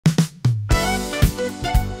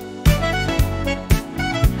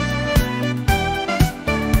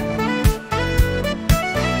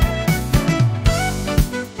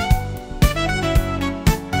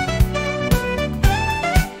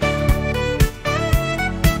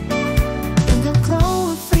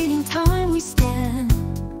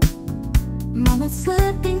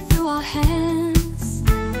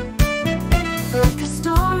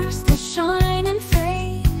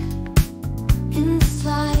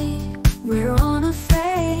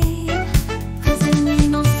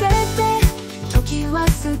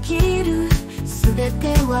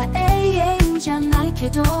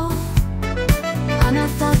ど、あな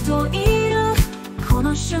たといるこ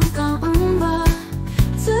の瞬間は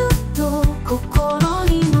ずっと心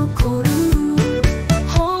に残る。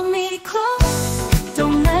 Hold me close,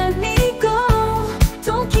 don't let me go。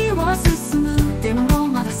 時は進む、でも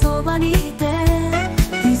まだそばにいて。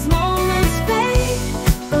 These moments fade,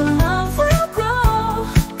 but love will grow。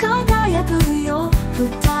 輝くよ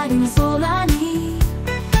二人の空に。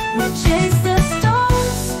 We chase the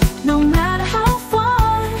stars, no matter how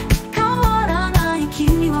far。 変わらない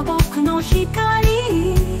君は僕の光。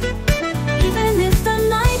 Even if the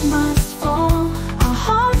night must fall, our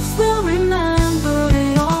hearts will remember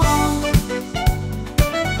it all。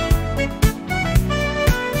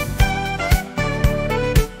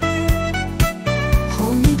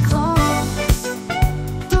 Hold me close,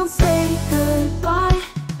 don't say goodbye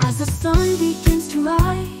as the sun begins to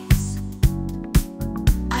rise.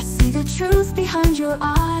 I see the truth behind your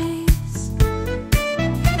eyes.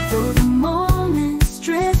 Though the moments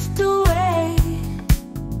drift away,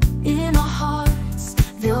 in our hearts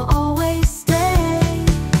they'll always stay.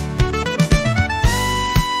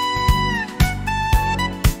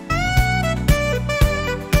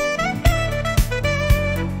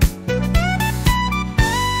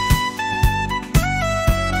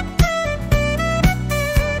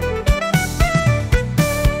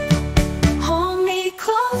 Hold me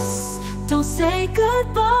close, don't say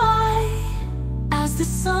goodbye. As the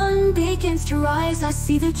sun begins to rise, I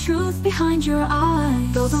see the truth behind your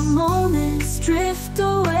eyes. Though the moments drift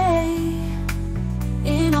away,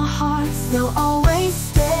 in our hearts they'll always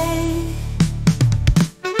stay.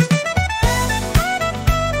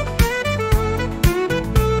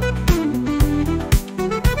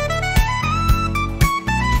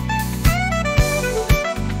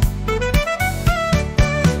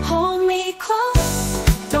 Hold me close,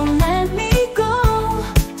 don't let me go。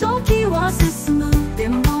 時は進む、で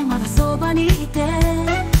もまだそばにいて。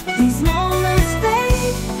 These moments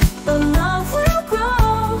fade, but love will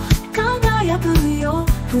grow。 輝くよ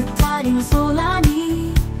二人の空に。